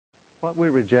What we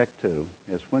reject, too,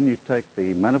 is when you take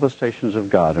the manifestations of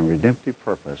God and redemptive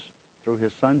purpose through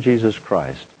His Son, Jesus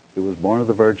Christ, who was born of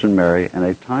the Virgin Mary in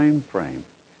a time frame,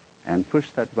 and push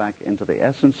that back into the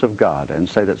essence of God and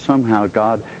say that somehow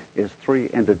God is three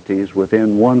entities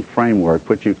within one framework,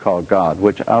 which you call God,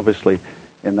 which obviously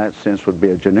in that sense would be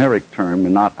a generic term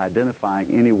and not identifying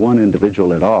any one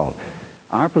individual at all.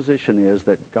 Our position is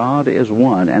that God is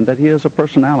one and that He is a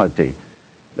personality.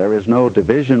 There is no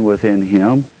division within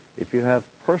Him. If you have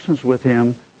persons with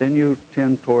Him, then you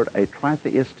tend toward a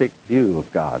tritheistic view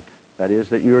of God. That is,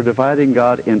 that you're dividing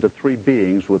God into three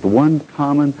beings with one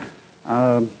common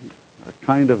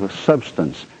kind of a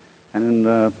substance.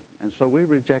 And so we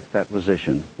reject that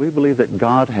position. We believe that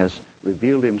God has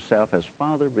revealed Himself as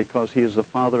Father because He is the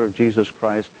Father of Jesus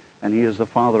Christ and He is the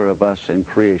Father of us in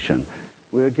creation.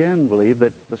 We again believe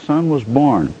that the Son was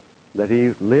born, that He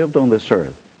lived on this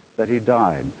earth, that He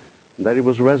died, that He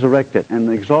was resurrected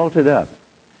and exalted up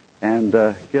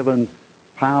and given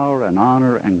power and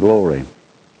honor and glory.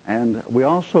 And we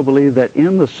also believe that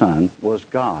in the Son was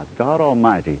God, God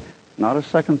Almighty, not a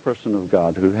second person of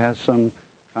God who has some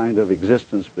kind of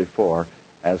existence before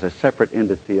as a separate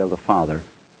entity of the Father,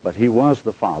 but He was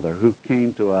the Father who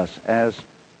came to us as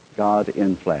God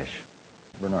in flesh.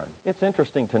 Bernard. It's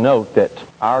interesting to note that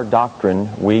our doctrine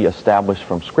we establish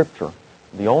from Scripture.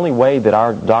 The only way that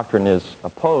our doctrine is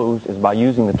opposed is by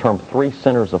using the term three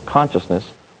centers of consciousness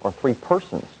or three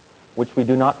persons, which we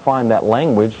do not find that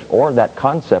language or that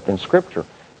concept in Scripture.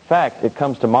 In fact, it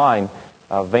comes to mind,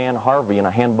 Van Harvey, in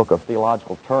a Handbook of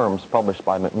Theological Terms published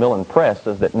by Macmillan Press,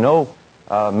 says that no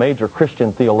major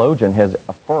Christian theologian has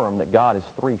affirmed that God is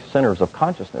three centers of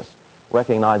consciousness,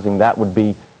 recognizing that would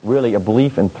be really a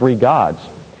belief in three gods.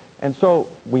 And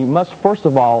so we must first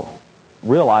of all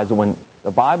realize that when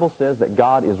the Bible says that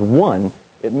God is one,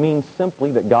 it means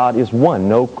simply that God is one.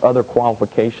 No other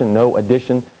qualification, no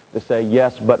addition to say,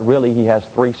 yes, but really He has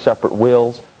three separate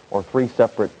wills or three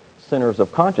separate centers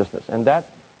of consciousness. And that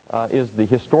is the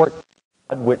historic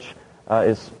God, which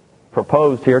is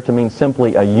proposed here to mean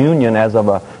simply a union as of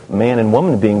a man and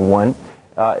woman being one.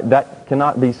 That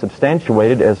cannot be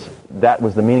substantiated as that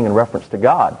was the meaning in reference to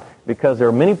God, because there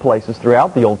are many places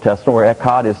throughout the Old Testament where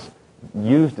Echad is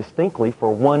used distinctly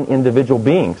for one individual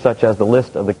being, such as the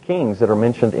list of the kings that are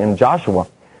mentioned in Joshua.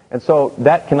 And so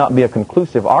that cannot be a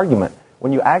conclusive argument.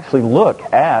 When you actually look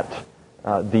at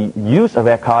the use of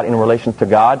Echad in relation to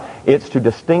God, it's to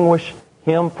distinguish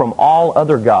Him from all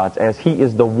other gods, as He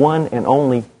is the one and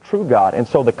only true God. And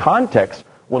so the context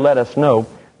will let us know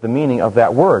the meaning of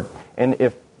that word. And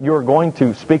if you're going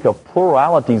to speak of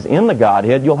pluralities in the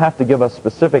Godhead, you'll have to give us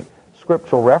specific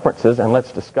scriptural references, and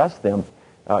let's discuss them.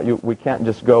 We can't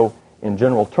just go in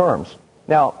general terms.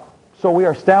 Now, so we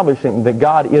are establishing that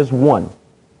God is one.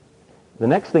 The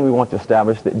next thing we want to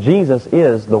establish is that Jesus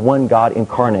is the one God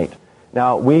incarnate.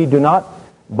 Now, we do not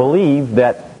believe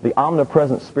that the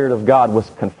omnipresent Spirit of God was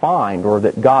confined, or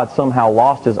that God somehow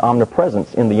lost His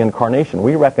omnipresence in the incarnation.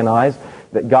 We recognize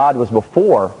that God was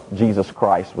before Jesus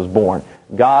Christ was born.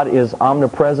 God is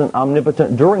omnipresent,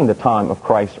 omnipotent during the time of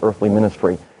Christ's earthly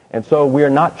ministry. And so we are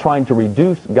not trying to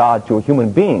reduce God to a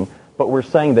human being, but we're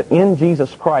saying that in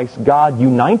Jesus Christ, God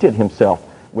united Himself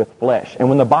with flesh. And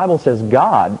when the Bible says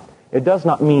God, it does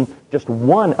not mean just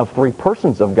one of three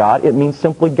persons of God. It means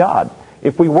simply God.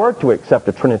 If we were to accept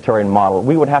a Trinitarian model,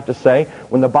 we would have to say,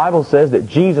 when the Bible says that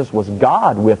Jesus was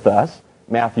God with us,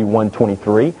 Matthew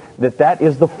 1:23, that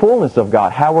is the fullness of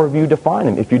God, however you define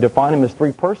Him. If you define Him as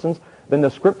three persons, then the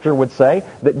Scripture would say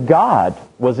that God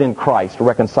was in Christ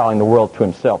reconciling the world to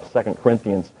Himself, 2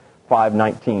 Corinthians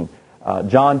 5:19.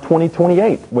 John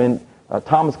 20:28, when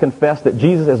Thomas confessed that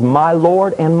Jesus is my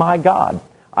Lord and my God.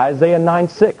 Isaiah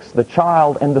 9:6, the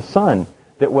child and the son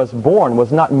that was born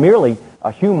was not merely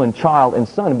a human child and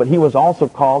son, but He was also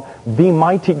called the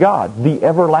mighty God, the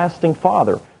everlasting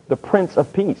Father, the Prince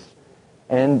of Peace.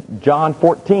 And John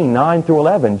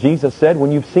 14:9-11, Jesus said,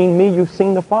 when you've seen me, you've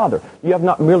seen the Father. You have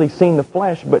not merely seen the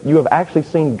flesh, but you have actually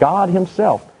seen God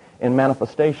Himself in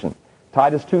manifestation.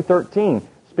 Titus 2:13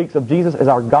 speaks of Jesus as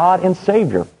our God and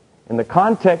Savior. In the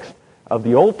context of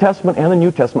the Old Testament and the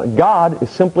New Testament, God is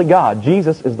simply God.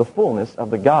 Jesus is the fullness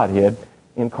of the Godhead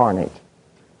incarnate.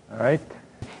 All right.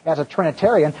 As a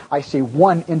Trinitarian, I see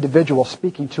one individual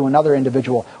speaking to another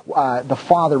individual, the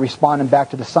Father responding back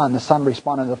to the Son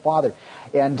responding to the Father.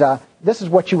 And this is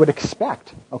what you would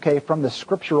expect, okay, from the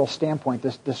scriptural standpoint.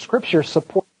 The Scripture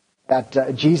supports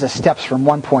that Jesus steps from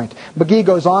one point. McGee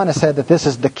goes on and said that this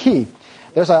is the key.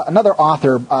 There's another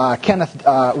author, Kenneth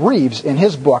Reeves, in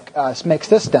his book, makes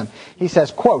this statement. He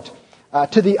says, quote,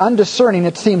 To the undiscerning,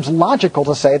 it seems logical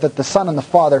to say that the Son and the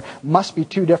Father must be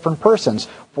two different persons.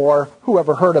 For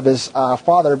whoever heard of his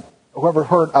whoever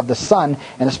heard of the Son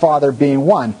and his Father being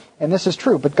one. And this is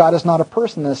true, but God is not a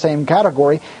person in the same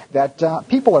category that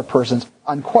people are persons,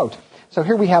 unquote. So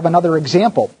here we have another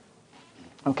example.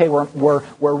 Okay,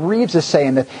 where Reeves is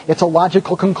saying that it's a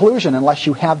logical conclusion unless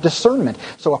you have discernment.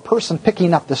 So a person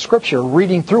picking up the Scripture,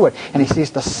 reading through it, and he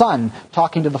sees the Son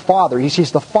talking to the Father. He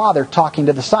sees the Father talking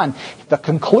to the Son. The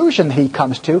conclusion that he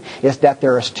comes to is that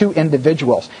there is two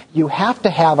individuals. You have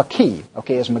to have a key,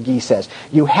 okay, as McGee says.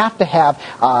 You have to have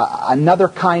another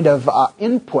kind of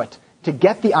input to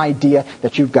get the idea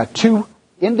that you've got two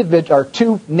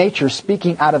natures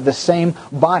speaking out of the same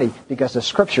body, because the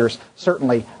Scriptures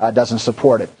certainly doesn't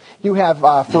support it. You have,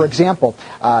 for example,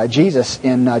 Jesus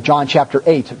in John chapter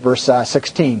 8, verse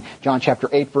 16, John chapter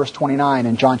 8, verse 29,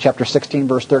 and John chapter 16,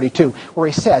 verse 32, where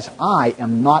he says, I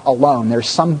am not alone. There's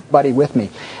somebody with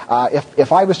me.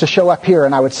 If I was to show up here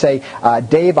and I would say,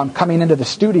 Dave, I'm coming into the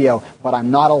studio, but I'm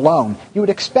not alone, you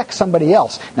would expect somebody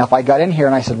else. Now, if I got in here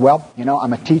and I said, well,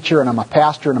 I'm a teacher and I'm a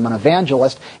pastor and I'm an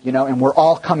evangelist, and we're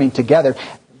all coming together,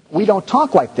 we don't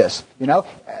talk like this,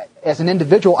 As an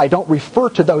individual, I don't refer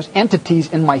to those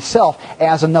entities in myself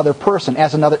as another person,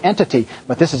 as another entity.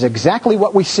 But this is exactly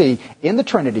what we see in the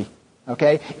Trinity,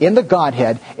 okay, in the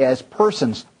Godhead, as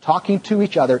persons talking to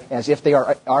each other as if they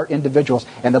are individuals,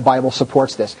 and the Bible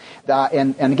supports this.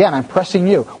 And again, I'm pressing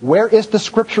you. Where is the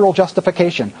scriptural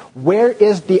justification? Where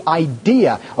is the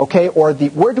idea, okay,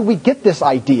 where do we get this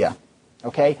idea,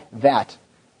 okay, that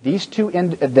these two,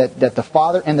 that the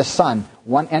Father and the Son,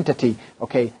 one entity,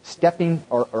 okay, stepping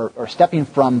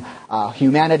from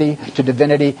humanity to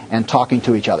divinity and talking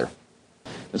to each other.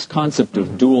 This concept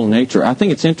of dual nature, I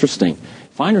think it's interesting.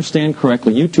 If I understand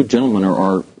correctly, you two gentlemen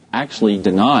are actually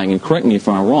denying, and correct me if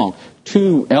I'm wrong,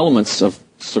 two elements of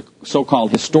so-called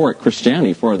historic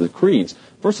Christianity for the creeds.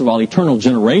 First of all, eternal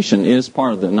generation is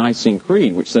part of the Nicene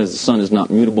Creed, which says the Son is not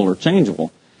mutable or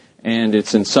changeable, and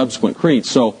it's in subsequent creeds.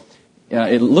 So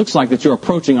it looks like that you're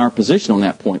approaching our position on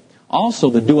that point. Also,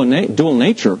 the dual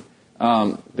nature,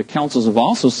 the councils have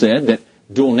also said that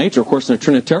dual nature, of course, in a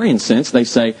Trinitarian sense, they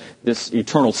say this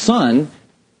eternal Son,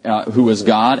 who is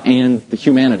God, and the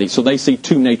humanity. So they see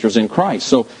two natures in Christ.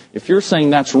 So if you're saying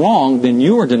that's wrong, then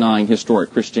you are denying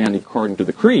historic Christianity according to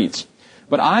the creeds.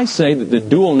 But I say that the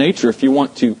dual nature, if you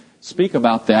want to speak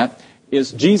about that,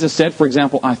 is Jesus said, for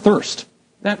example, I thirst.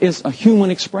 That is a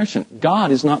human expression.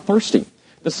 God is not thirsty.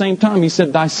 At the same time, he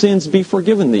said, thy sins be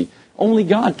forgiven thee. Only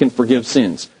God can forgive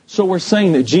sins. So we're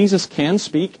saying that Jesus can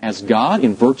speak as God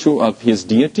in virtue of his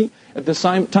deity. At the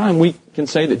same time, we can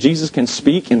say that Jesus can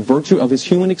speak in virtue of his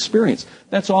human experience.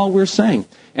 That's all we're saying.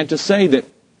 And to say that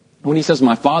when he says,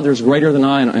 my Father is greater than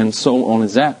I, and so on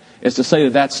is to say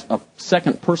that that's a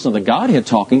second person of the Godhead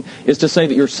talking, is to say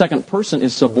that your second person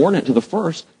is subordinate to the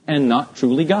first and not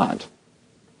truly God.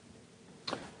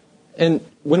 And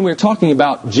when we're talking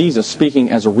about Jesus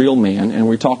speaking as a real man, and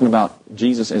we're talking about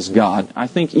Jesus as God, I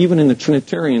think even in the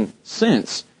Trinitarian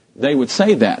sense, they would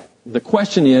say that. The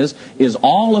question is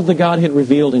all of the Godhead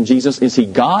revealed in Jesus? Is he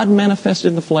God manifested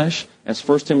in the flesh, as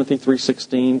 1 Timothy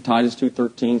 3:16, Titus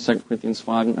 2:13, 2 Corinthians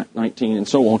 5:19, and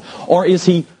so on? Or is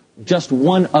he just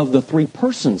one of the three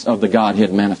persons of the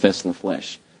Godhead manifest in the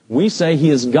flesh? We say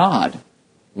he is God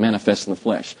manifest in the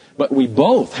flesh. But we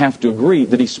both have to agree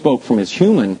that he spoke from his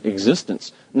human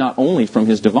existence, not only from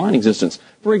his divine existence.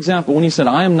 For example, when he said,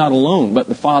 I am not alone, but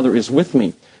the Father is with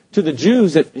me. To the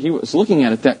Jews that he was looking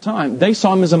at that time, they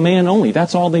saw him as a man only.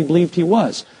 That's all they believed he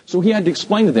was. So he had to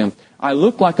explain to them, I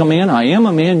look like a man, I am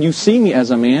a man, you see me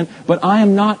as a man, but I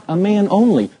am not a man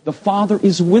only. The Father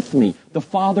is with me. The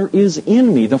Father is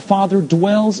in me. The Father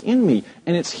dwells in me.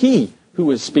 And it's he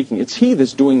who is speaking. It's he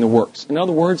that's doing the works. In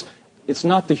other words, it's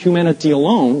not the humanity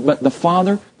alone, but the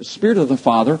Father, the Spirit of the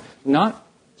Father, not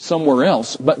somewhere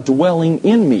else, but dwelling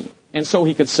in me. And so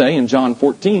he could say in John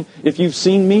 14, if you've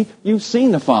seen me, you've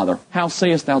seen the Father. How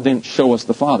sayest thou then, show us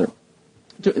the Father?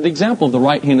 The example of the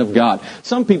right hand of God.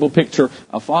 Some people picture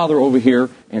a Father over here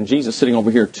and Jesus sitting over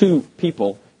here, two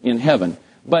people in heaven.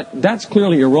 But that's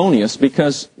clearly erroneous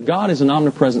because God is an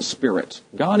omnipresent spirit.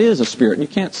 God is a spirit. You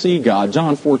can't see God.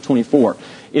 John 4:24.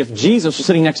 If Jesus was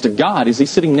sitting next to God, is he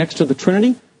sitting next to the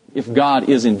Trinity? If God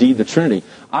is indeed the Trinity.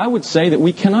 I would say that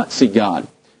we cannot see God.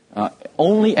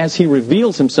 Only as he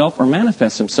reveals himself or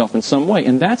manifests himself in some way.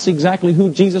 And that's exactly who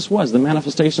Jesus was, the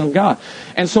manifestation of God.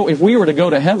 And so if we were to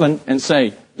go to heaven and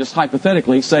say, just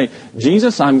hypothetically, say,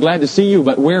 Jesus, I'm glad to see you,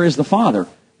 but where is the Father?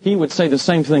 He would say the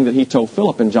same thing that he told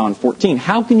Philip in John 14.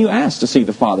 How can you ask to see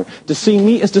the Father? To see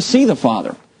me is to see the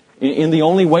Father. in the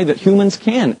only way that humans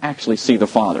can actually see the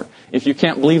Father. If you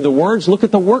can't believe the words, look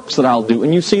at the works that I'll do,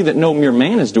 and you see that no mere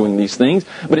man is doing these things,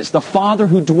 but it's the Father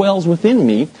who dwells within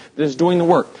me that is doing the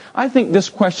work. I think this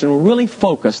question will really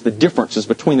focus the differences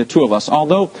between the two of us,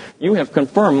 although you have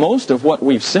confirmed most of what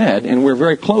we've said, and we're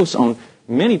very close on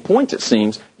many points, it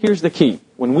seems. Here's the key.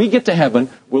 When we get to heaven,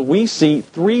 will we see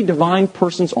three divine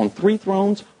persons on three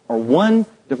thrones, or one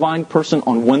divine person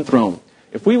on one throne?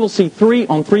 If we will see three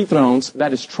on three thrones,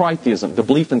 that is tritheism, the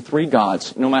belief in three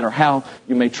gods, no matter how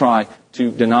you may try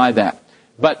to deny that.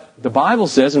 But the Bible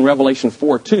says in Revelation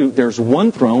 4:2, there's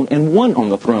one throne and one on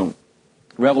the throne.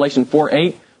 Revelation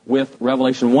 4:8 with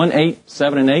Revelation 1:8,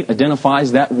 7 and 8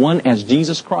 identifies that one as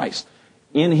Jesus Christ.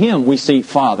 In Him we see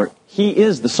Father. He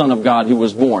is the Son of God who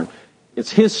was born.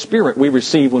 It's His Spirit we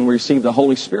receive when we receive the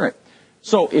Holy Spirit.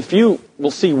 So if you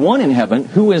will see one in heaven,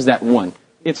 who is that one?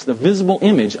 It's the visible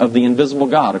image of the invisible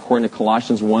God, according to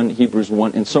Colossians 1, Hebrews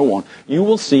 1, and so on. You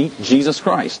will see Jesus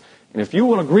Christ. And if you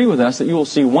will agree with us that you will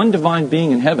see one divine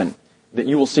being in heaven, that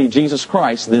you will see Jesus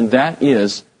Christ, then that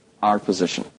is our position.